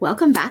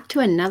Welcome back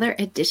to another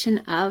edition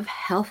of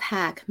Health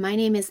Hack. My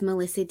name is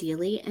Melissa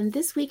Deely, and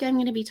this week I'm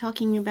going to be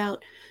talking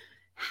about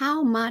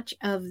how much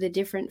of the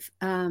different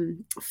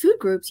food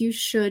groups you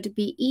should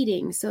be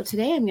eating. So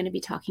today I'm going to be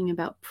talking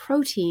about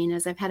protein,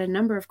 as I've had a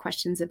number of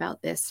questions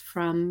about this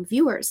from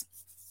viewers.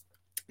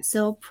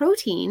 So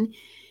protein,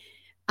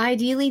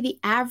 ideally the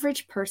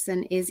average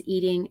person is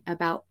eating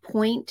about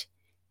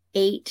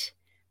 0.8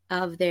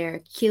 of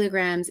their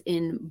kilograms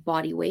in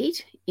body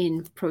weight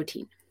in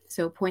protein.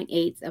 So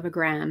 0.8 of a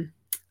gram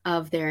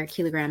of their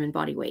kilogram in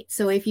body weight.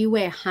 So if you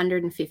weigh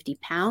 150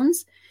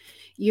 pounds,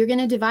 you're going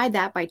to divide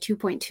that by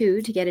 2.2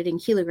 to get it in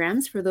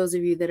kilograms. For those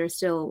of you that are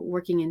still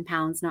working in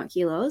pounds, not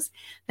kilos,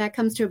 that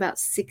comes to about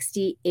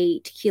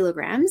 68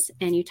 kilograms.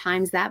 And you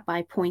times that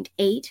by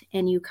 0.8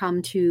 and you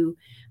come to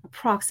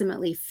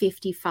approximately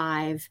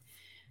 55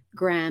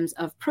 grams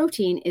of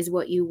protein is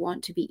what you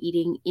want to be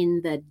eating in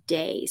the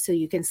day. So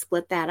you can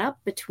split that up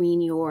between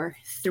your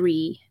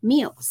 3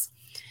 meals.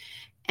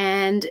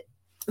 And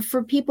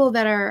for people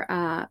that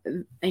are,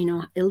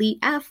 elite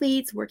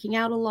athletes, working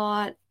out a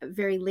lot,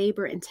 very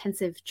labor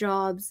intensive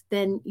jobs,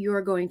 then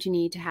you're going to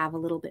need to have a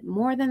little bit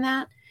more than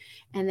that.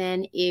 And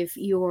then if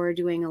you're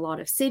doing a lot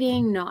of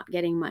sitting, not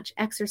getting much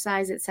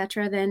exercise,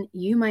 etc., then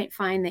you might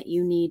find that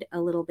you need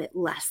a little bit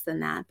less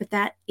than that. But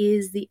that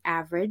is the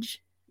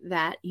average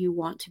that you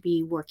want to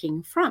be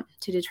working from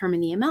to determine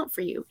the amount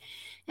for you.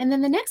 And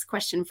then the next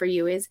question for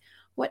you is,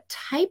 what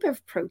type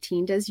of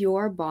protein does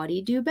your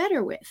body do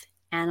better with?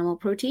 Animal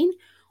protein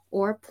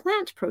or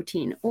plant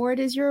protein? Or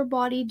does your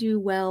body do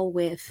well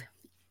with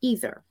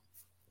either?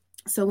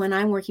 So when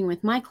I'm working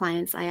with my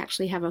clients, I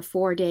actually have a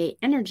 4-day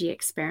energy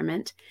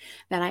experiment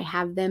that I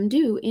have them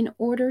do in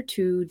order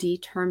to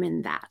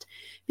determine that.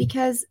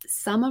 Because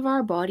some of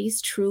our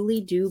bodies truly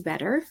do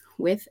better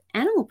with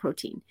animal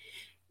protein.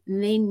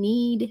 They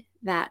need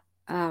that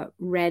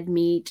red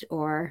meat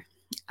or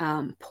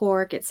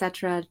pork,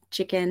 etc.,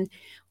 chicken,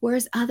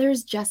 whereas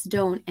others just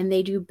don't, and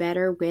they do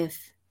better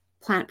with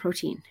plant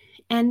protein.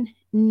 And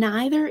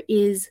neither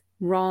is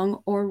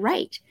wrong or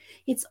right.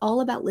 It's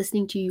all about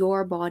listening to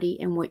your body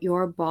and what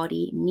your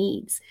body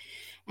needs.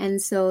 And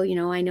so,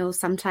 I know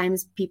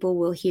sometimes people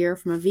will hear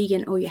from a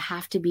vegan, oh, you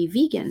have to be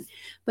vegan,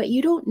 but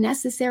you don't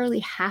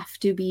necessarily have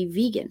to be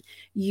vegan.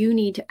 You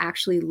need to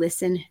actually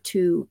listen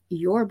to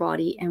your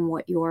body and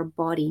what your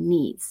body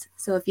needs.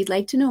 So if you'd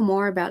like to know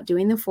more about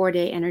doing the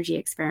 4-day energy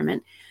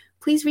experiment,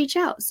 please reach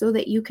out so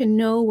that you can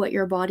know what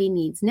your body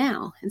needs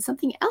now. And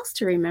something else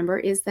to remember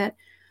is that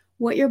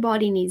what your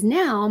body needs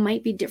now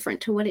might be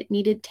different to what it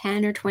needed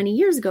 10 or 20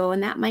 years ago,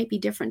 and that might be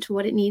different to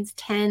what it needs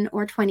 10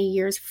 or 20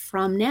 years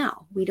from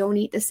now. We don't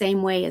eat the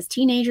same way as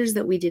teenagers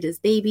that we did as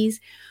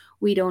babies.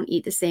 We don't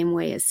eat the same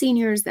way as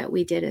seniors that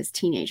we did as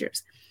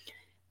teenagers.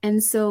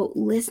 And so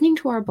listening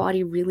to our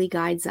body really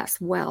guides us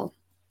well.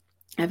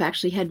 I've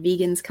actually had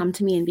vegans come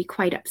to me and be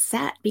quite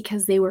upset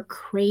because they were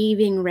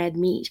craving red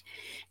meat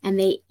and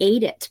they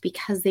ate it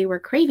because they were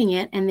craving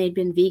it and they'd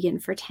been vegan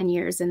for 10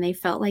 years and they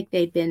felt like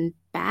they'd been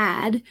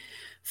bad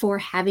for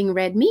having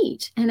red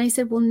meat. And I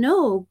said, well,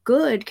 no,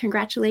 good.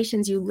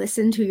 Congratulations. You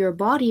listened to your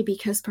body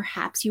because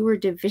perhaps you were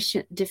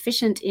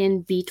deficient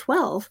in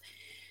B12.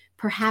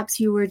 Perhaps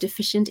you were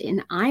deficient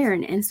in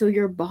iron. And so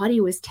your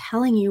body was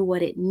telling you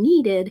what it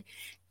needed.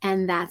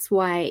 And that's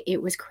why it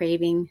was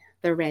craving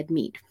the red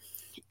meat.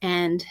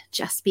 And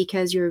just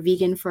because you're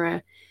vegan for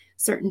a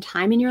certain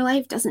time in your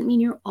life doesn't mean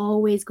you're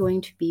always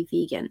going to be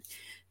vegan.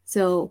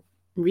 So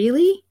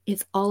really,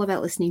 it's all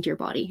about listening to your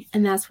body.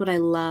 And that's what I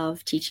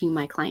love teaching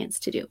my clients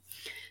to do.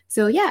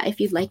 So yeah, if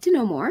you'd like to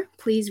know more,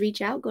 please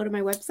reach out. Go to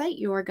my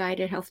website,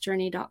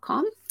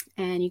 yourguidedhealthjourney.com,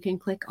 and you can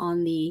click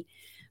on the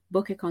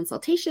book a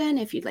consultation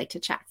if you'd like to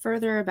chat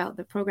further about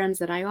the programs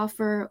that I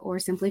offer, or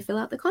simply fill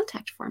out the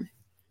contact form.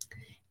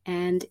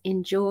 And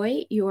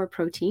enjoy your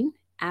protein.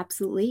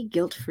 Absolutely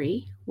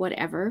guilt-free,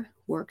 whatever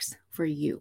works for you.